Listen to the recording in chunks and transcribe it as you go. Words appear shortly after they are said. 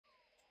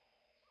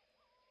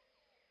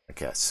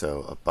Okay,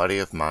 so a buddy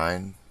of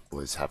mine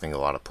was having a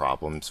lot of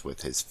problems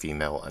with his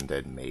female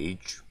undead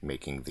mage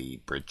making the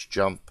bridge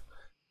jump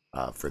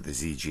for the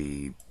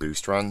ZG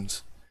boost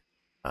runs.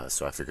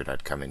 So I figured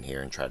I'd come in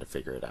here and try to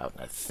figure it out,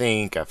 and I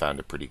think I found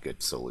a pretty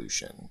good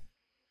solution.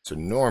 So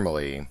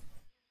normally,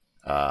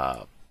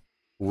 uh,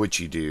 what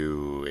you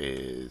do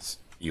is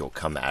you'll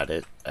come at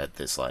it at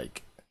this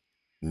like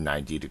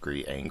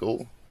 90-degree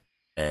angle,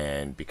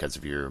 and because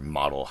of your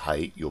model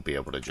height, you'll be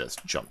able to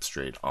just jump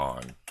straight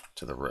on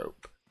to the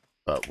rope.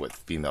 But with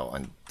female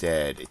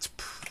undead, it's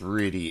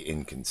pretty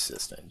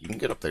inconsistent. You can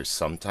get up there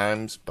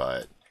sometimes,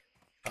 but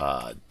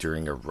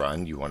during a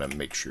run, you want to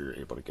make sure you're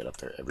able to get up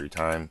there every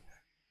time.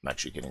 I'm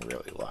actually getting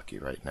really lucky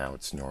right now.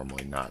 It's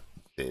normally not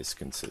this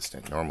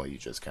consistent. Normally, you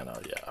just kind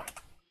of, yeah,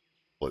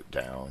 float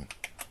down.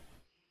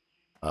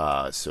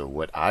 So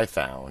what I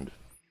found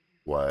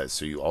was,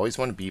 so you always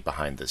want to be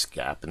behind this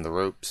gap in the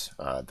ropes.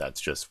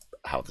 That's just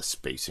how the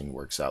spacing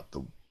works out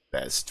the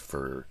best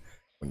for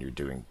when you're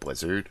doing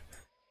Blizzard.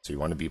 So you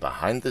want to be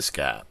behind this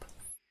gap,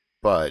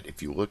 but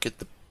if you look at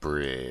the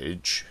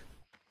bridge,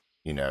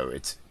 you know,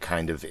 it's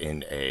kind of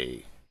in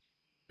a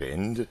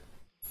bend.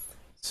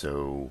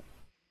 So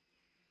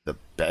the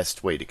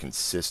best way to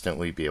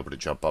consistently be able to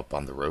jump up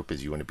on the rope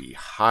is you want to be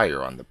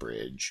higher on the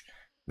bridge,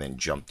 then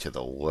jump to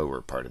the lower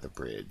part of the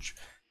bridge.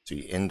 So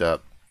you end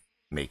up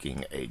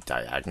making a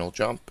diagonal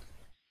jump.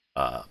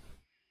 Uh,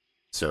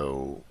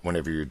 so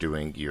whenever you're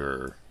doing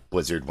your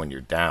Blizzard when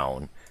you're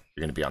down,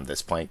 you're going to be on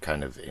this plank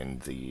kind of in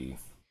the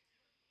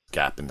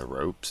gap in the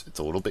ropes. It's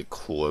a little bit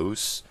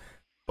close,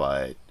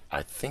 but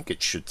I think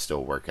it should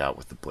still work out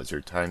with the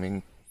Blizzard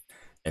timing.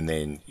 And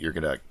then you're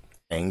going to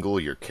angle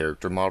your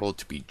character model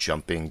to be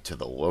jumping to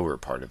the lower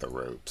part of the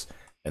ropes.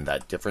 And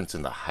that difference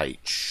in the height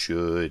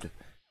should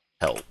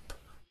help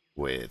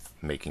with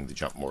making the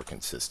jump more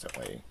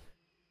consistently.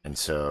 And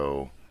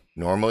so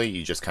normally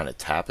you just kind of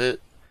tap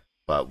it,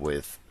 but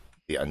with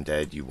the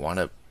undead, you want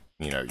to,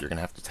 you know, you're going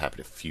to have to tap it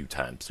a few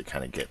times to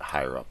kind of get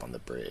higher up on the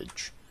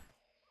bridge.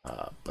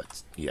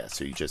 But yeah,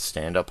 so you just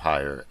stand up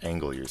higher,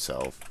 angle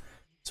yourself.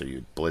 So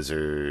you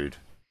Blizzard,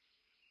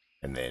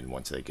 and then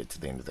once they get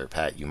to the end of their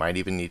pat, you might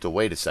even need to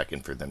wait a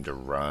second for them to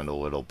run a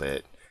little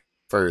bit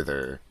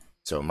further.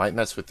 So it might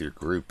mess with your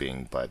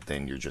grouping, but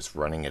then you're just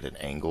running at an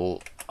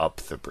angle up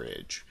the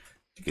bridge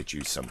to get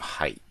you some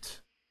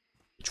height,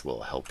 which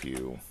will help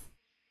you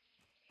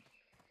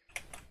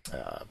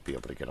be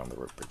able to get on the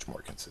rope bridge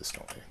more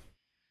consistently.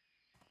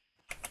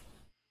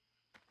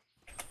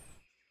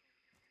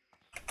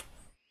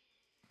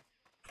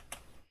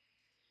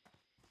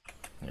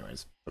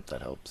 Anyways, hope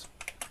that helps.